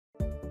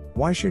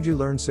Why should you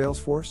learn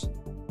Salesforce?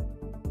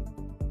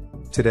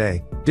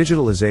 Today,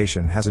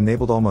 digitalization has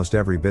enabled almost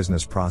every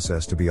business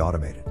process to be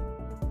automated.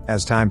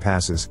 As time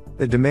passes,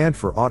 the demand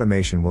for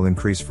automation will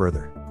increase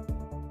further.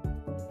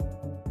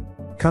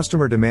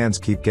 Customer demands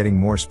keep getting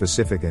more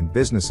specific and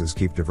businesses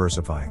keep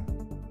diversifying.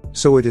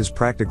 So it is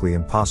practically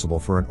impossible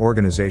for an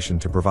organization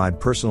to provide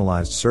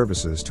personalized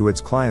services to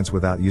its clients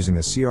without using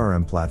a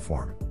CRM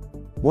platform.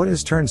 What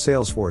has turned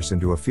Salesforce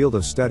into a field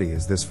of study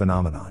is this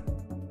phenomenon.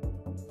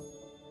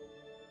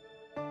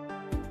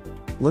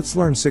 Let's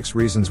learn 6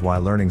 reasons why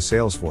learning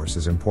Salesforce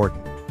is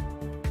important.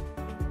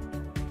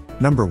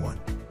 Number 1.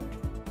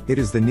 It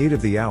is the need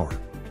of the hour.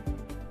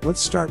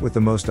 Let's start with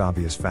the most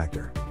obvious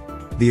factor.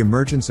 The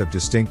emergence of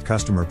distinct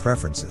customer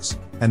preferences,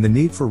 and the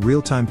need for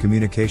real-time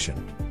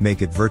communication,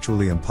 make it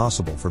virtually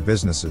impossible for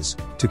businesses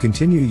to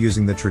continue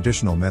using the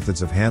traditional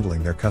methods of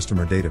handling their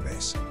customer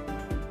database.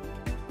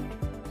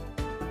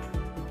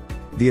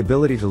 The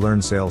ability to learn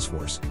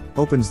Salesforce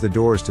opens the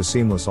doors to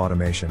seamless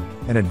automation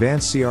and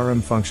advanced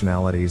CRM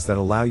functionalities that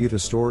allow you to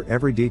store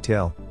every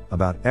detail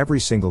about every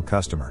single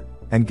customer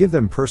and give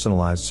them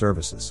personalized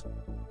services.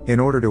 In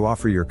order to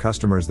offer your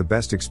customers the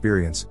best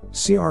experience,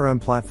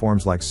 CRM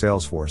platforms like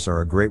Salesforce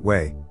are a great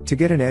way to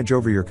get an edge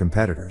over your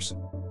competitors.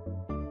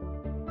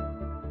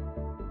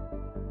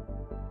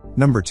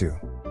 Number 2.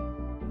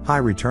 High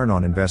return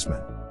on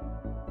investment.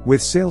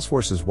 With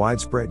Salesforce's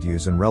widespread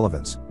use and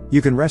relevance,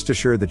 you can rest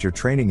assured that your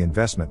training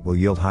investment will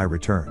yield high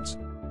returns.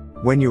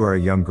 When you are a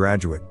young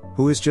graduate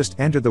who has just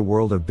entered the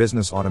world of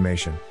business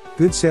automation,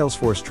 good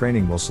Salesforce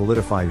training will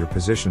solidify your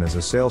position as a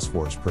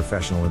Salesforce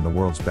professional in the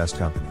world's best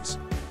companies.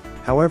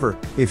 However,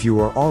 if you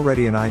are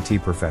already an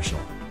IT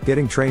professional,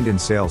 getting trained in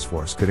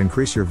Salesforce could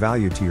increase your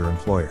value to your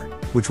employer,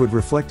 which would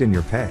reflect in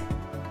your pay.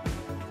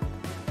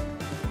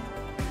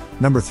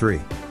 Number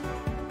 3.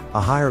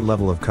 A higher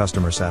level of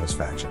customer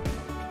satisfaction.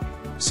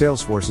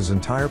 Salesforce's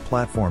entire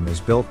platform is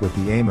built with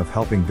the aim of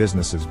helping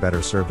businesses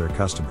better serve their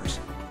customers.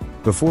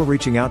 Before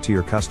reaching out to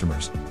your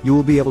customers, you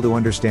will be able to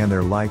understand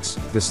their likes,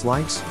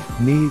 dislikes,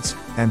 needs,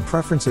 and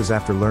preferences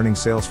after learning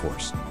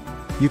Salesforce.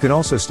 You can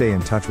also stay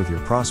in touch with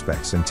your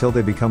prospects until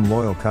they become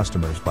loyal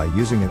customers by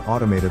using an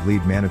automated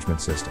lead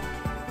management system.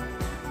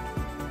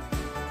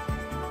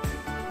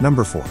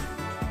 Number 4.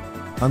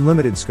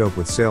 Unlimited scope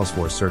with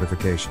Salesforce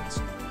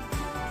certifications.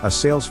 A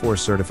Salesforce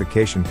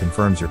certification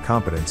confirms your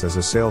competence as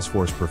a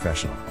Salesforce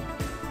professional.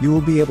 You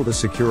will be able to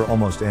secure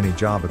almost any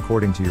job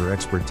according to your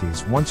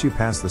expertise once you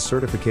pass the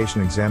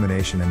certification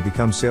examination and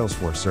become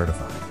Salesforce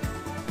certified.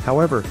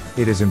 However,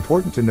 it is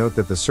important to note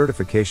that the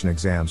certification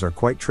exams are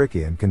quite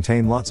tricky and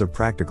contain lots of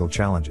practical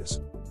challenges.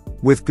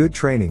 With good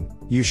training,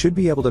 you should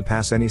be able to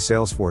pass any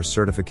Salesforce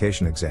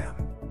certification exam.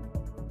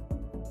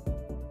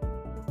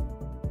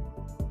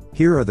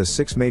 Here are the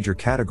 6 major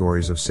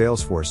categories of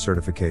Salesforce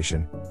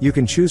certification you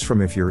can choose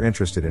from if you're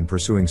interested in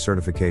pursuing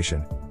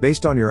certification,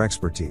 based on your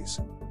expertise.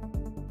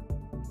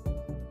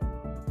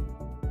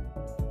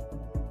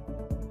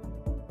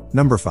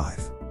 Number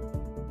 5.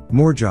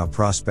 More job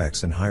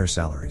prospects and higher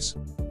salaries.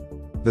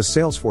 The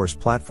Salesforce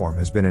platform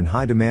has been in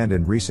high demand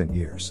in recent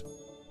years.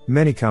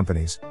 Many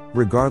companies,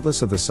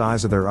 regardless of the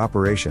size of their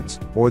operations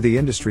or the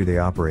industry they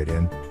operate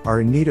in,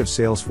 are in need of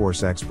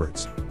Salesforce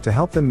experts to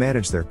help them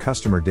manage their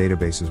customer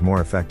databases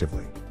more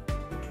effectively.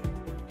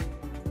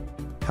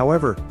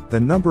 However, the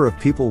number of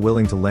people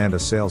willing to land a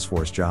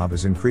Salesforce job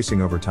is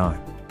increasing over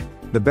time.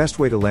 The best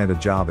way to land a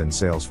job in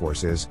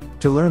Salesforce is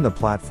to learn the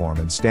platform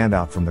and stand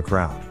out from the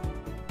crowd.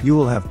 You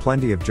will have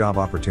plenty of job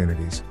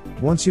opportunities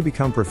once you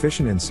become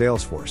proficient in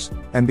Salesforce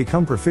and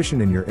become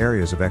proficient in your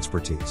areas of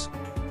expertise.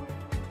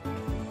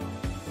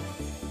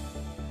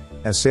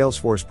 As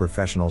Salesforce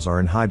professionals are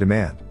in high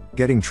demand,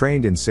 getting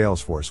trained in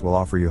Salesforce will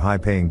offer you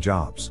high-paying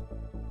jobs.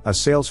 A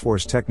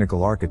Salesforce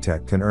technical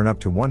architect can earn up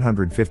to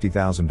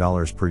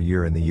 $150,000 per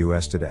year in the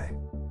US today.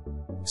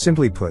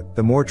 Simply put,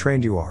 the more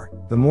trained you are,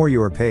 the more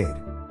you are paid.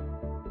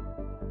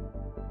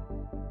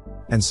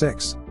 And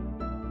 6.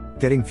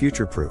 Getting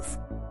future-proof.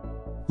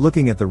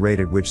 Looking at the rate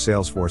at which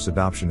Salesforce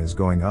adoption is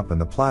going up and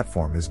the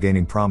platform is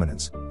gaining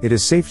prominence, it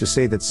is safe to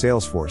say that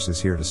Salesforce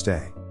is here to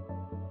stay.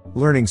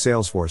 Learning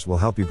Salesforce will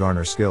help you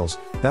garner skills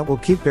that will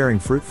keep bearing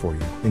fruit for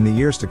you in the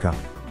years to come.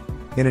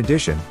 In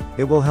addition,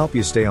 it will help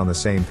you stay on the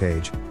same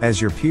page as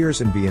your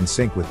peers and be in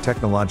sync with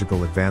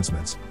technological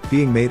advancements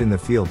being made in the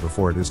field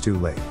before it is too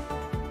late.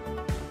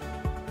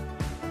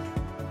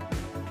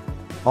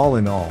 All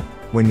in all,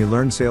 when you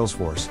learn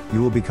Salesforce,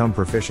 you will become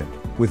proficient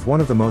with one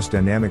of the most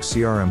dynamic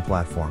CRM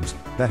platforms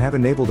that have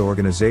enabled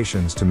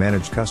organizations to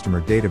manage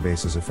customer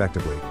databases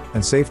effectively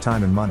and save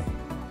time and money.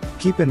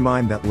 Keep in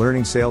mind that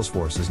learning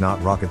Salesforce is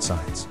not rocket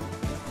science.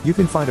 You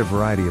can find a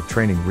variety of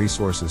training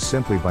resources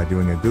simply by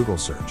doing a Google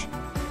search.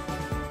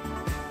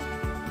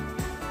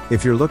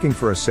 If you're looking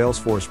for a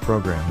Salesforce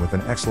program with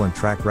an excellent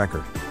track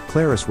record,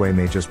 Clarusway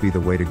may just be the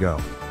way to go.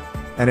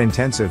 An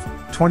intensive,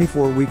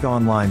 24-week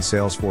online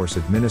Salesforce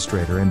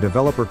Administrator and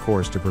Developer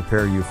course to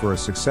prepare you for a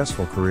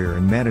successful career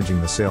in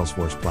managing the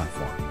Salesforce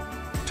platform.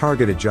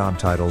 Targeted job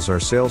titles are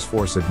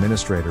Salesforce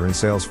Administrator and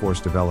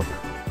Salesforce Developer.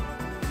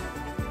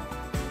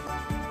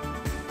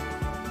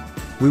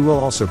 We will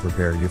also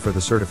prepare you for the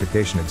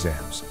certification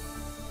exams.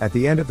 At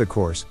the end of the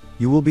course,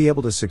 you will be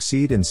able to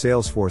succeed in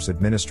Salesforce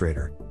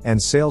Administrator and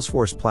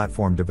Salesforce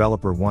Platform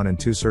Developer 1 and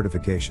 2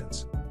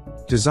 certifications.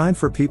 Designed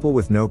for people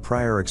with no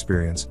prior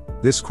experience,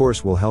 this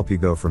course will help you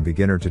go from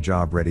beginner to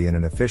job ready in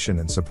an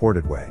efficient and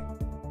supported way.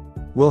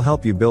 We'll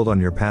help you build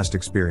on your past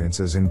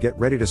experiences and get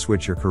ready to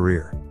switch your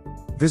career.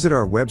 Visit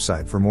our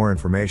website for more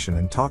information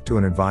and talk to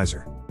an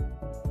advisor.